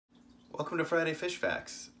Welcome to Friday Fish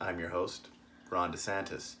Facts. I'm your host, Ron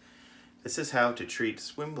DeSantis. This is how to treat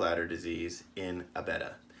swim bladder disease in a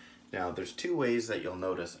betta. Now, there's two ways that you'll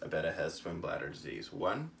notice a betta has swim bladder disease.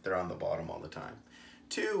 One, they're on the bottom all the time.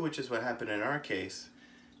 Two, which is what happened in our case,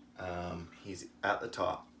 he's at the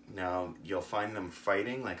top. Now, you'll find them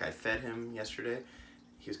fighting, like I fed him yesterday.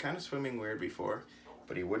 He was kind of swimming weird before,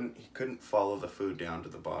 but he couldn't follow the food down to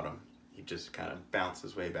the bottom. He just kind of bounced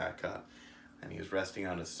his way back up. And he was resting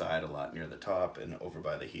on his side a lot near the top and over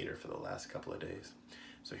by the heater for the last couple of days.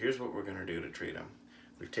 So here's what we're gonna do to treat him.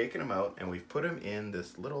 We've taken him out and we've put him in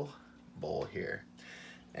this little bowl here.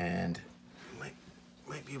 And you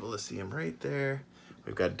might be able to see him right there.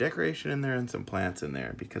 We've got decoration in there and some plants in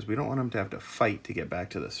there because we don't want him to have to fight to get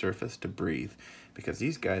back to the surface to breathe, because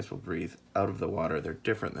these guys will breathe out of the water. They're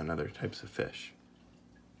different than other types of fish.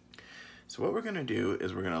 So what we're gonna do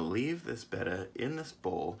is we're gonna leave this betta in this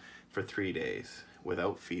bowl for 3 days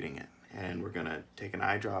without feeding it. And we're gonna take an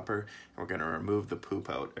eyedropper and we're gonna remove the poop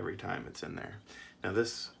out every time it's in there. Now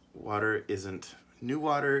this water isn't new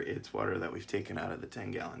water, it's water that we've taken out of the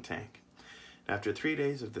 10-gallon tank. After 3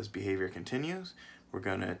 days, if this behavior continues, we're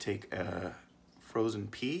gonna take a frozen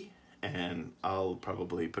pea and I'll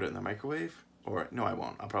probably put it in the microwave, or no, I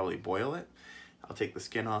won't. I'll probably boil it. I'll take the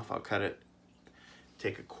skin off, I'll cut it,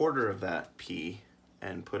 take a quarter of that pea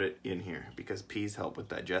and put it in here because peas help with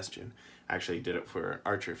digestion. I actually did it for an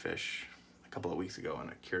archer fish a couple of weeks ago and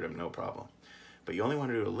it cured him no problem. But you only want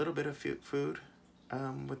to do a little bit of food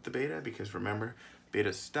with the betta, because remember,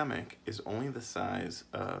 betta's stomach is only the size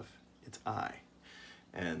of its eye.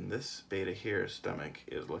 And this betta here's stomach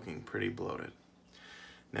is looking pretty bloated.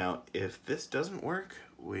 Now, if this doesn't work,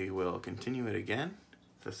 we will continue it again,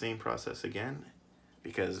 the same process again,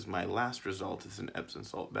 because my last result is an epsom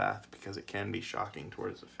salt bath, because it can be shocking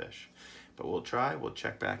towards the fish. But we'll try, we'll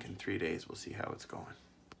check back in 3 days, we'll see how it's going.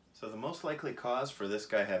 So the most likely cause for this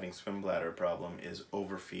guy having swim bladder problem is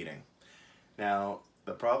overfeeding. Now,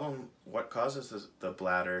 the problem, what causes the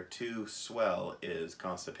bladder to swell is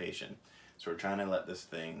constipation. So we're trying to let this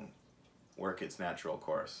thing work its natural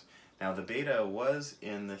course. Now the betta was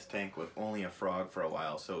in this tank with only a frog for a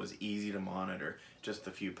while, so it was easy to monitor just the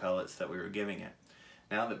few pellets that we were giving it.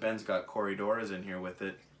 Now that Ben's got corridoras in here with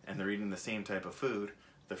it, and they're eating the same type of food,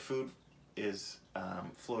 the food is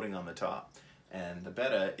floating on the top. And the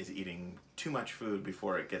betta is eating too much food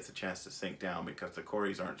before it gets a chance to sink down, because the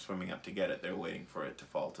corries aren't swimming up to get it, they're waiting for it to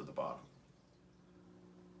fall to the bottom.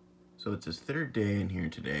 So it's his third day in here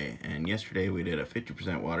today, and yesterday we did a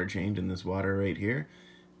 50% water change in this water right here.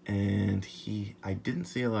 And I didn't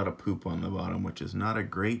see a lot of poop on the bottom, which is not a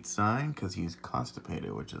great sign because he's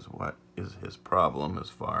constipated, which is what is his problem as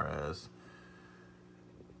far as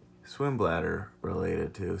swim bladder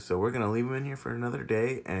related to. So we're gonna leave him in here for another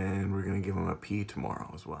day and we're gonna give him a pee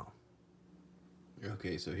tomorrow as well.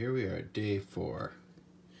 Okay, so here we are, day 4.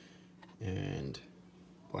 And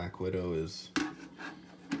Black Widow it's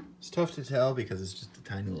tough to tell because it's just a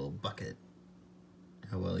tiny little bucket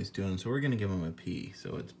how well he's doing. So we're gonna give him a pea.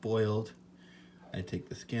 So it's boiled. I take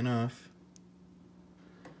the skin off.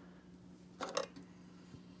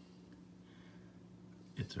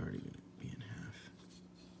 It's already gonna be in half.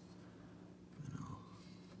 And I'll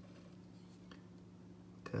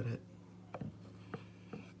cut it.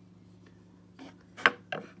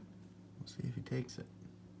 We'll see if he takes it.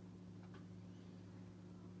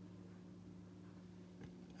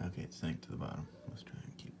 Okay, it sank to the bottom. Let's try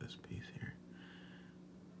and keep this piece here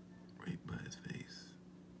right by his face.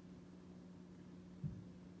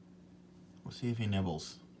 We'll see if he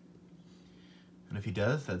nibbles. And if he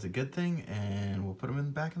does, that's a good thing, and we'll put him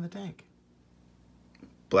back in the tank.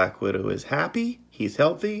 Black Widow is happy, he's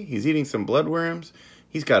healthy, he's eating some bloodworms,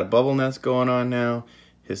 he's got a bubble nest going on now.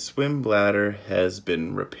 His swim bladder has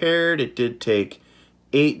been repaired. It did take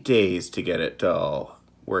 8 days to get it all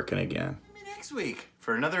working again. Next week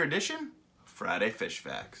for another edition of Friday Fish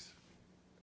Facts.